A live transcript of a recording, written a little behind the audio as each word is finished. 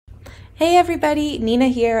Hey everybody, Nina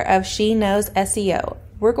here of She Knows SEO.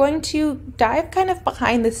 We're going to dive kind of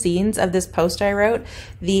behind the scenes of this post I wrote,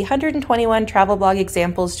 the 121 travel blog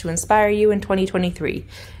examples to inspire you in 2023.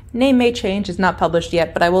 Name may change, it's not published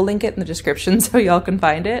yet, but I will link it in the description so y'all can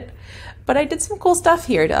find it. But I did some cool stuff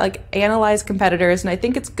here to analyze competitors, and I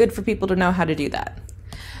think it's good for people to know how to do that.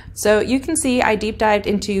 So you can see I deep dived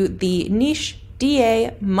into the niche,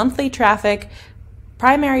 DA, monthly traffic,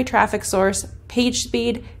 primary traffic source,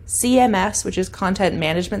 PageSpeed, CMS, which is content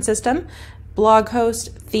management system, blog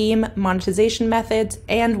host, theme, monetization methods,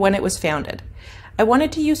 and when it was founded. I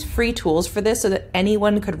wanted to use free tools for this so that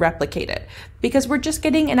anyone could replicate it, because we're just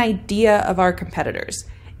getting an idea of our competitors.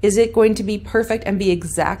 Is it going to be perfect and be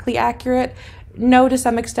exactly accurate? No, to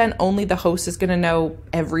some extent, only the host is going to know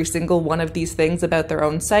every single one of these things about their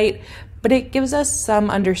own site, but it gives us some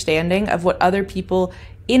understanding of what other people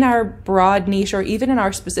in our broad niche or even in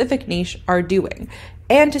our specific niche are doing,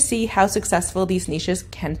 and to see how successful these niches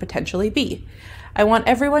can potentially be. I want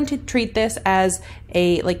everyone to treat this as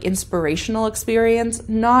a inspirational experience,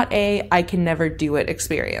 not a I can never do it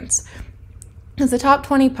experience. Because the top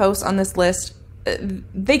 20 posts on this list,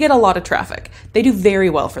 they get a lot of traffic. They do very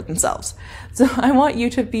well for themselves. So I want you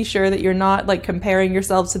to be sure that you're not comparing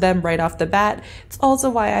yourselves to them right off the bat. It's also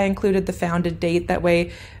why I included the founded date. That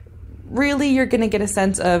way, really, you're going to get a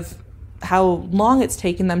sense of how long it's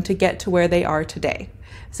taken them to get to where they are today.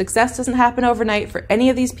 Success doesn't happen overnight for any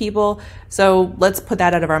of these people, so let's put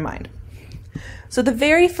that out of our mind. So the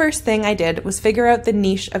very first thing I did was figure out the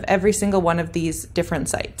niche of every single one of these different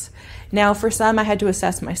sites. Now, for some, I had to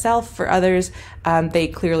assess myself. For others, they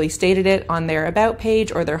clearly stated it on their About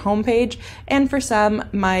page or their homepage. And for some,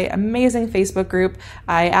 my amazing Facebook group,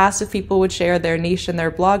 I asked if people would share their niche and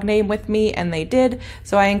their blog name with me, and they did,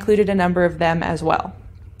 so I included a number of them as well.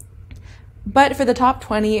 But for the top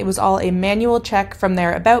 20, it was all a manual check from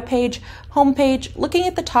their About page, homepage, looking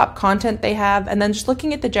at the top content they have, and then just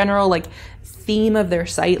looking at the general theme of their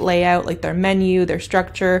site layout, their menu, their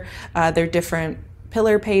structure, their different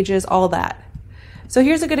pillar pages, all that. So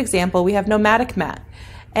here's a good example. We have Nomadic Matt.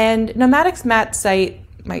 And Nomadic Matt's site,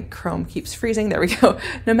 my Chrome keeps freezing, there we go.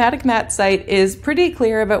 Nomadic Matt's site is pretty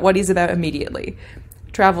clear about what he's about immediately.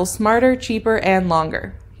 Travel smarter, cheaper, and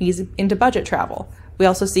longer. He's into budget travel. We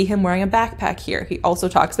also see him wearing a backpack here. He also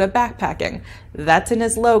talks about backpacking. That's in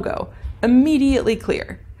his logo. Immediately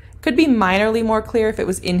clear. Could be minorly more clear if it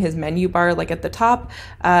was in his menu bar, at the top.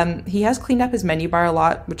 He has cleaned up his menu bar a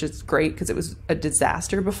lot, which is great because it was a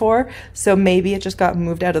disaster before. So maybe it just got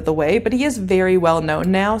moved out of the way, but he is very well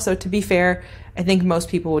known now. So to be fair, I think most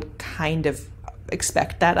people would kind of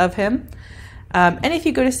expect that of him. And if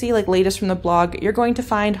you go to see latest from the blog, you're going to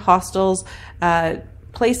find hostels,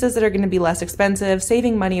 places that are going to be less expensive,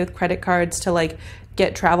 saving money with credit cards to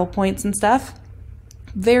get travel points and stuff.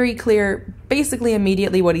 Very clear, basically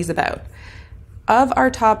immediately what he's about. Of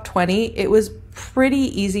our top 20, it was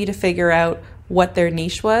pretty easy to figure out what their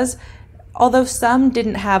niche was, although some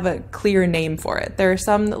didn't have a clear name for it. There are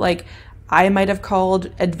some that I might have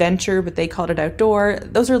called adventure, but they called it outdoor.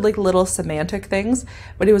 Those are little semantic things,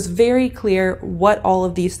 but it was very clear what all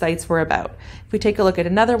of these sites were about. If we take a look at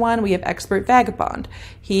another one, we have Expert Vagabond.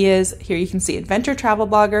 He is, here you can see, adventure travel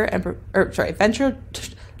blogger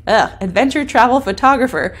adventure travel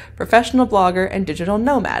photographer, professional blogger, and digital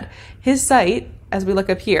nomad. His site, as we look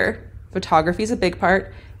up here, photography is a big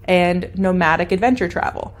part, and nomadic adventure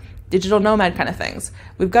travel, digital nomad kind of things.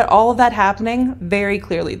 We've got all of that happening very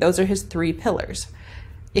clearly. Those are his three pillars.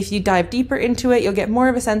 If you dive deeper into it, you'll get more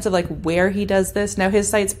of a sense of where he does this. Now his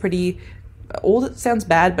site's pretty old. It sounds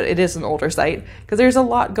bad, but it is an older site because there's a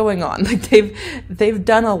lot going on. They've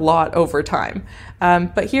done a lot over time.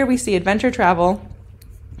 But here we see adventure travel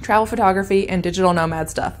photography, and digital nomad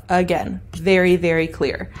stuff. Again, very, very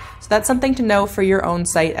clear. So that's something to know for your own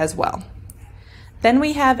site as well. Then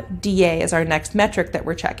we have DA as our next metric that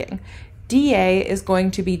we're checking. DA is going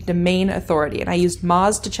to be domain authority, and I used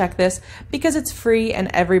Moz to check this because it's free and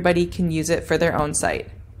everybody can use it for their own site.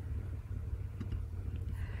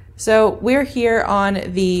 So we're here on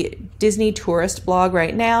the Disney tourist blog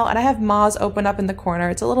right now, and I have Moz open up in the corner.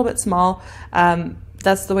 It's a little bit small.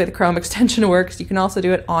 That's the way the Chrome extension works. You can also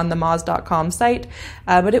do it on the Moz.com site,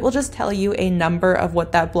 but it will just tell you a number of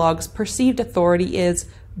what that blog's perceived authority is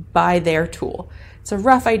by their tool. It's a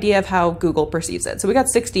rough idea of how Google perceives it. So we got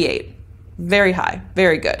 68, very high,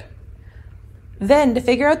 very good. Then to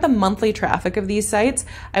figure out the monthly traffic of these sites,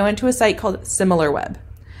 I went to a site called SimilarWeb.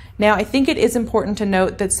 Now, I think it is important to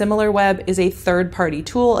note that SimilarWeb is a third-party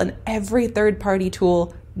tool, and every third-party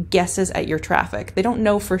tool guesses at your traffic. They don't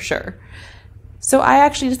know for sure. So I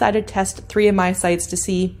actually decided to test 3 of my sites to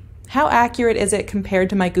see how accurate is it compared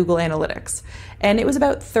to my Google Analytics? And it was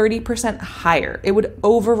about 30% higher. It would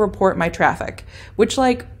over-report my traffic, which,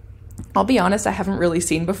 like, I'll be honest, I haven't really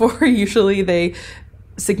seen before. Usually they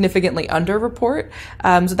significantly underreport.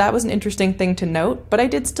 So that was an interesting thing to note, but I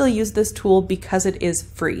did still use this tool because it is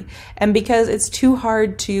free and because it's too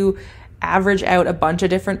hard to average out a bunch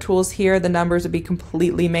of different tools here. The numbers would be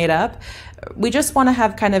completely made up. We just want to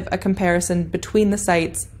have kind of a comparison between the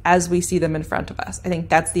sites as we see them in front of us. I think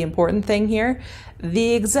that's the important thing here.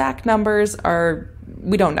 The exact numbers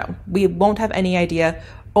we don't know. We won't have any idea.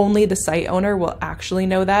 Only the site owner will actually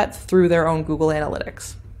know that through their own Google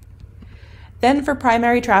Analytics. Then for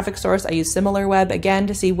primary traffic source, I use SimilarWeb again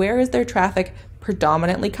to see where is their traffic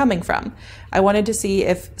predominantly coming from. I wanted to see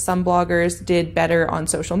if some bloggers did better on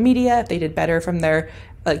social media, if they did better from their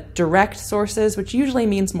direct sources, which usually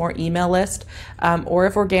means more email list, or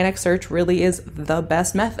if organic search really is the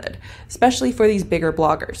best method, especially for these bigger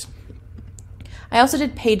bloggers. I also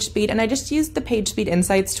did PageSpeed, and I just used the PageSpeed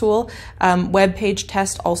Insights tool. Web page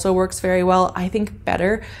test also works very well, I think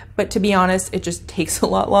better, but to be honest, it just takes a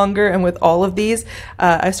lot longer, and with all of these,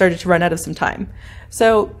 I started to run out of some time.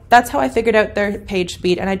 So that's how I figured out their page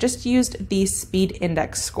speed, and I just used the speed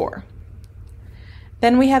index score.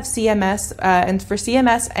 Then we have CMS, and for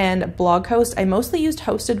CMS and blog host, I mostly used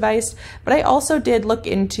Host Advice, but I also did look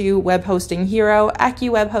into Web Hosting Hero,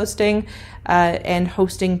 AccuWeb Hosting, and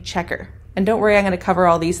Hosting Checker. And don't worry, I'm going to cover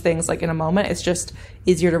all these things in a moment. It's just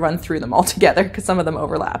easier to run through them all together because some of them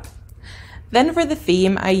overlap. Then for the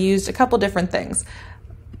theme, I used a couple different things.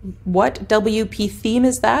 What WP theme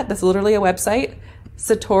is that? That's literally a website.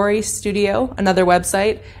 Satori Studio, another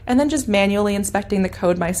website, and then just manually inspecting the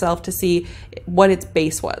code myself to see what its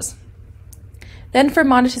base was. Then for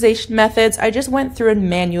monetization methods, I just went through and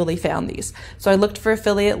manually found these. So I looked for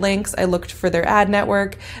affiliate links, I looked for their ad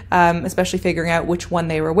network, especially figuring out which one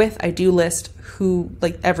they were with. I do list who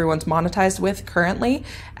everyone's monetized with currently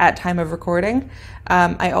at time of recording.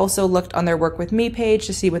 I also looked on their Work With Me page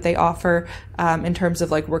to see what they offer in terms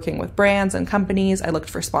of working with brands and companies. I looked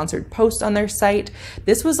for sponsored posts on their site.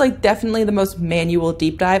 This was definitely the most manual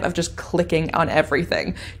deep dive of just clicking on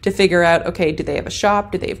everything to figure out, okay, do they have a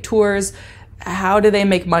shop? Do they have tours? How do they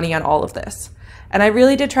make money on all of this? And I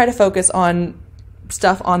really did try to focus on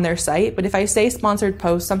stuff on their site, but if I say sponsored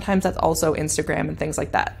posts, sometimes that's also Instagram and things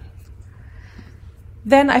like that.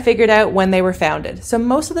 Then I figured out when they were founded. So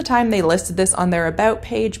most of the time they listed this on their About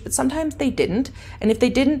page, but sometimes they didn't. And if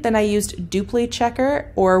they didn't, then I used Dupli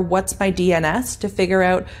Checker or What's My DNS to figure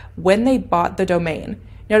out when they bought the domain.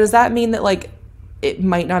 Now, does that mean that it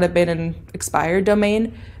might not have been an expired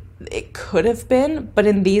domain? It could have been, but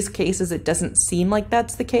in these cases, it doesn't seem like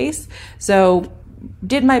that's the case. So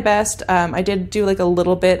did my best. I did do a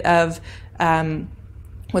little bit of, the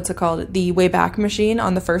Wayback Machine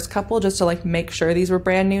on the first couple, just to make sure these were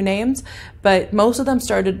brand new names. But most of them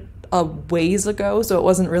started a ways ago, so it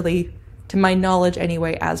wasn't really, to my knowledge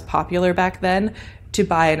anyway, as popular back then to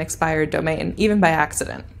buy an expired domain, even by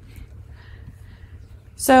accident.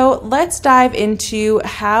 So let's dive into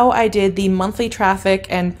how I did the monthly traffic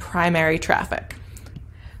and primary traffic.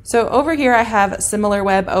 So over here I have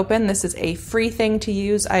SimilarWeb open. This is a free thing to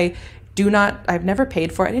use. I've never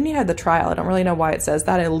paid for it. I didn't even have the trial. I don't really know why it says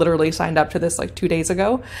that. I literally signed up to this 2 days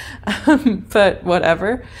ago, but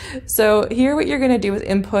whatever. So here what you're gonna do is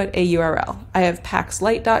input a URL. I have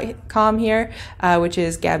paxlight.com here, which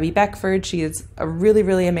is Gabby Beckford. She is a really,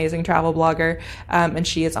 really amazing travel blogger, and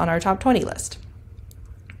she is on our top 20 list.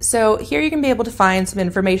 So here you can be able to find some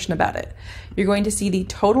information about it. You're going to see the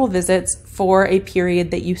total visits for a period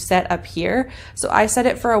that you set up here. So I set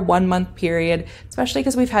it for a 1 month period, especially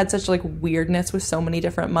because we've had such weirdness with so many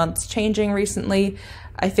different months changing recently.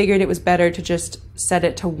 I figured it was better to just set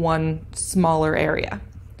it to one smaller area.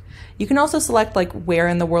 You can also select where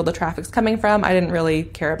in the world the traffic's coming from. I didn't really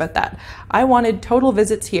care about that. I wanted total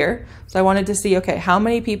visits here. So I wanted to see, okay, how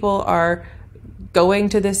many people are going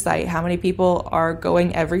to this site, how many people are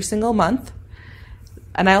going every single month.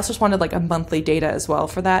 And I also just wanted a monthly data as well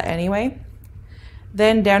for that anyway.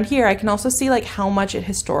 Then down here, I can also see how much it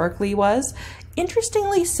historically was.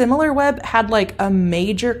 Interestingly, SimilarWeb had a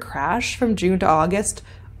major crash from June to August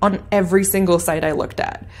on every single site I looked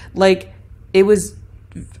at. It was,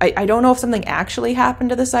 I don't know if something actually happened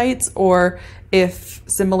to the sites or if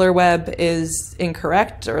SimilarWeb is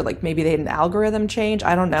incorrect or maybe they had an algorithm change,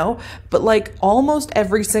 I don't know. But almost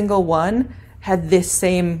every single one had this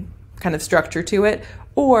same kind of structure to it,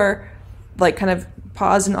 or kind of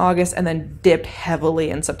paused in August and then dipped heavily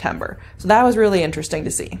in September. So that was really interesting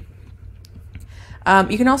to see.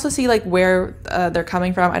 You can also see like where they're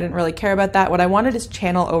coming from. I didn't really care about that. What I wanted is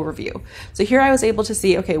channel overview. So here I was able to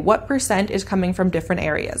see, okay, what percent is coming from different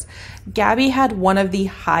areas. Gabby had one of the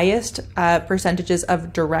highest percentages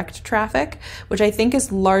of direct traffic, which I think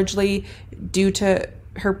is largely due to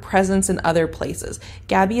her presence in other places.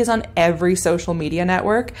 Gabby is on every social media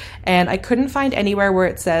network, and I couldn't find anywhere where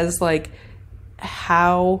it says like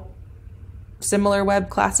how SimilarWeb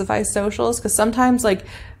classifies socials, because sometimes like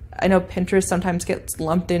I know Pinterest sometimes gets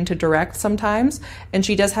lumped into direct sometimes, and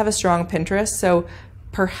she does have a strong Pinterest, so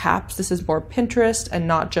perhaps this is more Pinterest and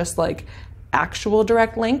not just like actual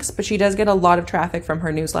direct links, but she does get a lot of traffic from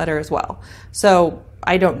her newsletter as well. So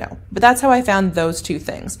I don't know, but that's how I found those two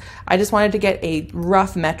things. I just wanted to get a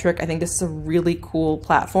rough metric. I think this is a really cool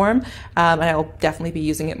platform, and I will definitely be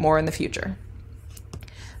using it more in the future.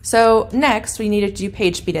 So next we needed to do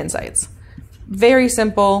PageSpeed Insights. Very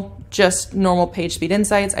simple, just normal PageSpeed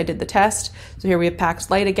Insights. I did the test. So here we have Pax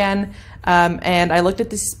Lite again. And I looked at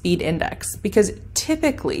the speed index, because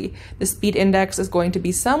typically the speed index is going to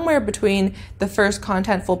be somewhere between the first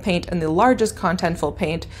contentful paint and the largest contentful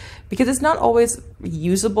paint, because it's not always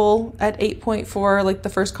usable at 8.4, like the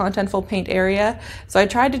first contentful paint area. So I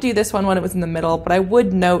tried to do this one when it was in the middle, but I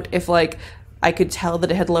would note if like I could tell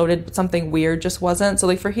that it had loaded, but something weird just wasn't. So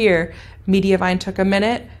like for here, Mediavine took a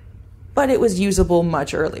minute, but it was usable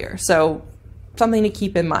much earlier. So something to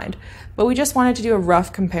keep in mind. But we just wanted to do a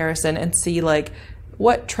rough comparison and see like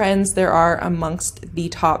what trends there are amongst the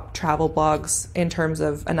top travel blogs in terms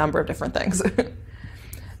of a number of different things.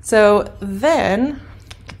 So then,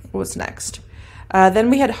 what's next? Then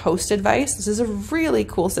we had Host Advice. This is a really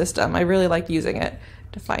cool system. I really like using it.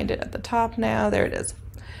 To find it at the top now, there it is.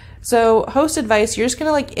 So Host Advice, you're just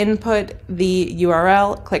gonna like input the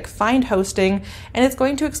URL, click Find Hosting, and it's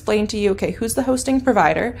going to explain to you, okay, who's the hosting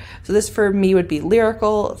provider? So this for me would be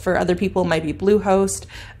Lyrical, for other people it might be Bluehost,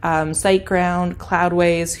 SiteGround,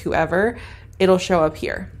 Cloudways, whoever. It'll show up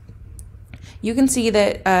here. You can see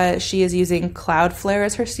that she is using Cloudflare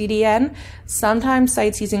as her CDN. Sometimes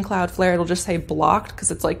sites using Cloudflare, it'll just say blocked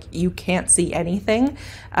because it's like you can't see anything.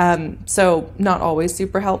 So not always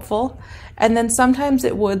super helpful. And then sometimes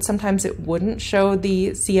it would, sometimes it wouldn't show the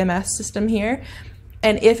CMS system here.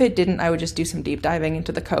 And if it didn't, I would just do some deep diving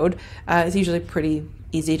into the code. It's usually pretty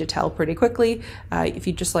easy to tell pretty quickly. If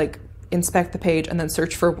you just like inspect the page and then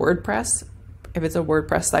search for WordPress, if it's a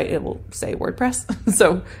WordPress site, it will say WordPress.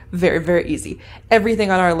 So very, very easy. Everything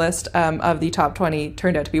on our list of the top 20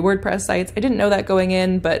 turned out to be WordPress sites. I didn't know that going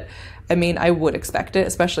in, but I mean, I would expect it,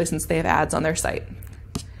 especially since they have ads on their site.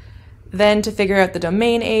 Then to figure out the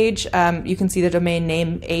domain age, you can see the domain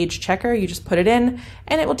name age checker. You just put it in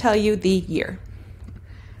and it will tell you the year.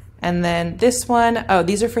 And then this one, oh,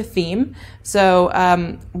 these are for theme. So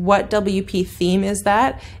what WP theme is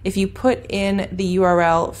that? If you put in the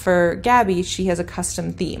URL for Gabby, she has a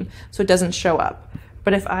custom theme, so it doesn't show up.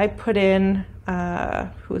 But if I put in,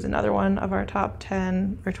 who is another one of our top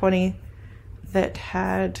 10 or 20 that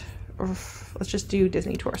had, let's just do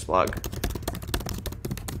Disney Tourist Blog.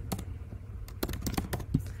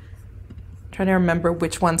 Trying to remember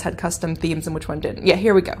which ones had custom themes and which one didn't. Yeah,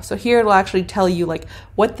 here we go. So here it'll actually tell you like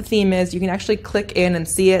what the theme is. You can actually click in and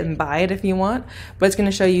see it and buy it if you want, but it's going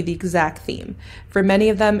to show you the exact theme. For many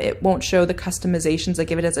of them, it won't show the customizations.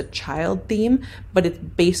 Like if it has a child theme, but it's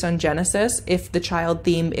based on Genesis, if the child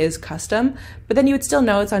theme is custom, but then you would still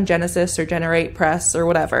know it's on Genesis or Generate Press or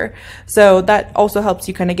whatever. So that also helps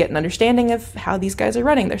you kind of get an understanding of how these guys are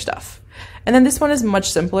running their stuff. And then this one is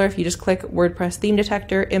much simpler. If you just click WordPress theme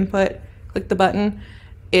detector, input, click the button,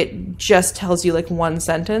 it just tells you like one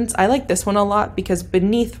sentence. I like this one a lot because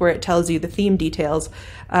beneath where it tells you the theme details,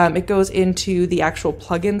 it goes into the actual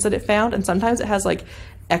plugins that it found, and sometimes it has like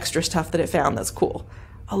extra stuff that it found that's cool.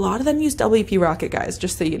 A lot of them use WP Rocket, guys,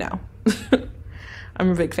 just so you know. I'm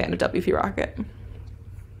a big fan of WP Rocket.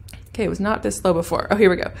 Okay, it was not this slow before. Oh, here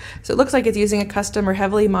we go. So it looks like it's using a custom or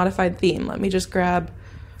heavily modified theme. Let me just grab,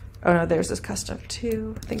 oh no, there's this custom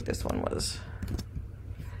too. I think this one was.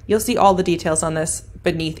 You'll see all the details on this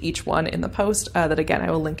beneath each one in the post that again,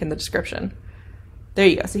 I will link in the description. There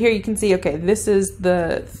you go. So here you can see, okay, this is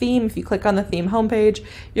the theme. If you click on the theme homepage,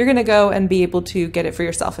 you're gonna go and be able to get it for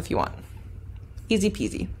yourself if you want. Easy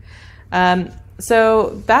peasy.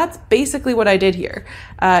 So that's basically what I did here.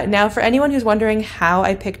 Now for anyone who's wondering how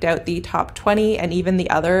I picked out the top 20 and even the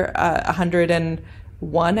other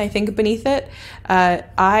 101, I think, beneath it,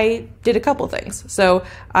 I did a couple things. So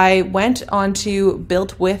I went onto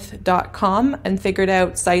builtwith.com and figured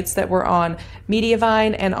out sites that were on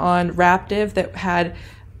Mediavine and on Raptive that had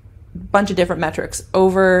bunch of different metrics,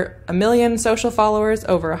 over 1 million social followers,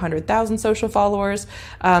 over 100,000 social followers.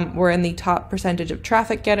 We're in the top percentage of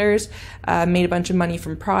traffic getters, made a bunch of money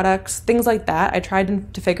from products, things like that. I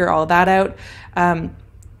tried to figure all that out.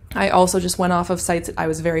 I also just went off of sites that I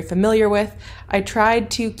was very familiar with. I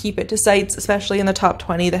tried to keep it to sites, especially in the top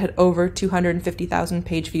 20, that had over 250,000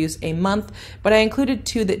 page views a month, but I included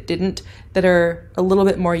 2 that didn't, that are a little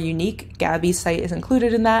bit more unique. Gabby's site is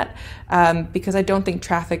included in that because I don't think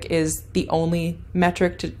traffic is the only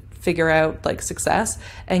metric to figure out like success,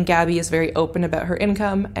 and Gabby is very open about her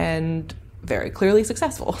income and very clearly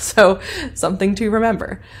successful, so something to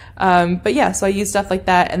remember. But yeah, so I use stuff like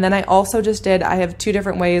that. And then I also I have 2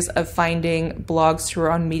 different ways of finding blogs who are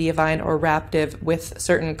on Mediavine or Raptive with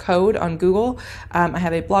certain code on Google. I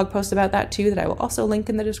have a blog post about that too that I will also link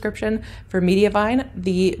in the description for Mediavine.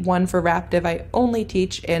 The one for Raptive I only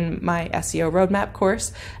teach in my SEO roadmap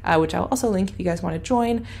course, which I'll also link if you guys want to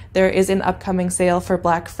join. There is an upcoming sale for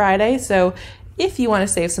Black Friday, so if you want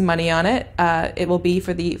to save some money on it, it will be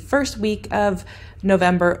for the first week of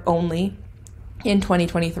November only in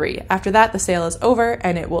 2023. After that, the sale is over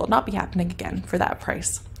and it will not be happening again for that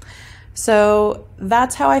price. So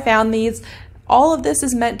that's how I found these. All of this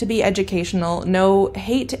is meant to be educational. No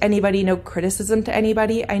hate to anybody, no criticism to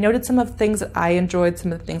anybody. I noted some of the things that I enjoyed,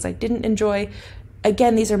 some of the things I didn't enjoy.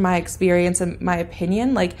 Again, these are my experience and my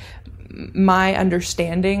opinion. Like, my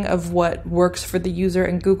understanding of what works for the user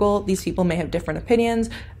in Google. These people may have different opinions,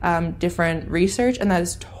 different research, and that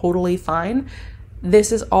is totally fine.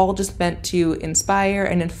 This is all just meant to inspire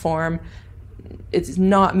and inform. It's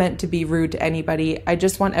not meant to be rude to anybody. I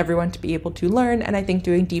just want everyone to be able to learn, and I think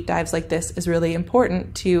doing deep dives like this is really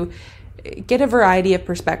important to get a variety of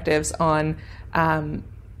perspectives on, on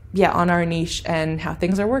our niche and how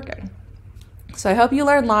things are working. So I hope you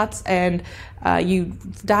learn lots and you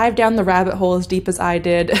dive down the rabbit hole as deep as I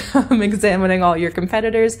did, examining all your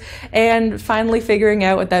competitors and finally figuring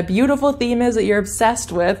out what that beautiful theme is that you're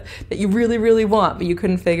obsessed with, that you really, really want, but you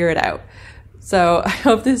couldn't figure it out. So I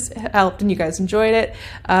hope this helped and you guys enjoyed it.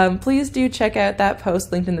 Please do check out that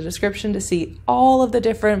post linked in the description to see all of the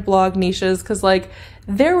different blog niches, because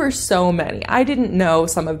there were so many. I didn't know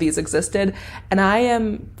some of these existed, and I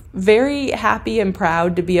am very happy and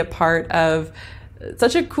proud to be a part of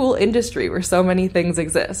such a cool industry where so many things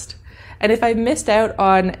exist. And if I missed out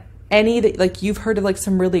on any that you've heard of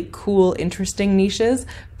some really cool, interesting niches,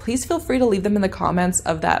 please feel free to leave them in the comments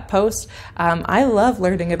of that post. I love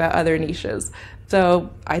learning about other niches.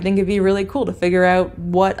 So I think it'd be really cool to figure out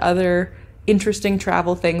what other interesting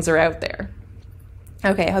travel things are out there.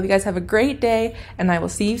 Okay, I hope you guys have a great day, and I will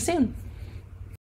see you soon.